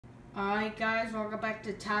Alright guys, welcome back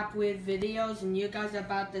to Top Weird Videos, and you guys are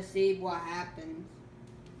about to see what happens.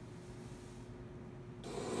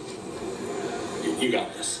 You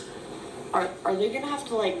got this. Are they gonna have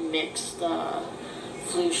to like mix the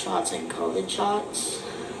flu shots and COVID shots?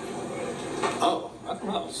 Oh, I don't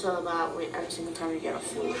know. So that way every single time you get a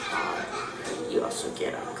flu shot, you also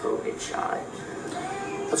get a COVID shot.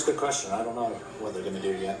 That's a good question. I don't know what they're gonna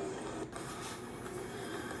do yet.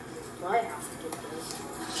 I have to get this.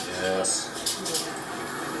 Yes.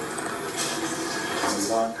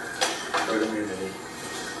 One herd immunity.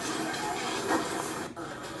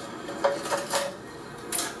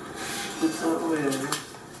 What's that with?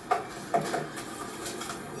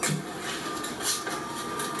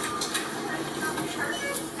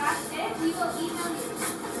 That's it? We will email you.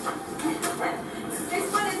 This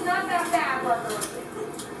one is not that bad, luckily.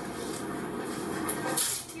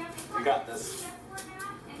 You got this.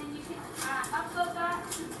 And then you can upload that.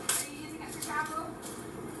 Are you using it for travel?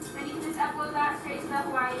 Then you can just upload that straight to the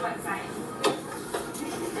Hawaii website.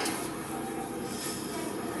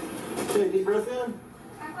 Take a deep breath in.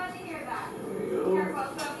 I'm glad to hear that. There you You're go.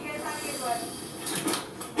 welcome. You guys have a good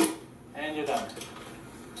one. And you're done.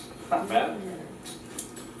 Not bad.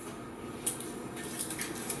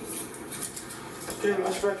 Okay, we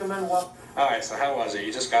just recommend one. Alright, so how was it?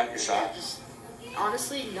 You just got your shot?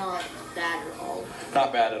 Honestly, not bad at all.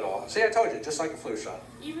 Not bad at all. See, I told you, just like a flu shot.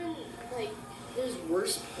 Even like there's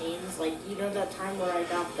worse pains. Like you know that time where I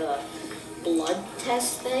got the blood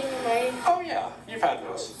test thing, right? Oh yeah, you've had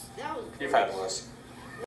worse. That was You've had worse.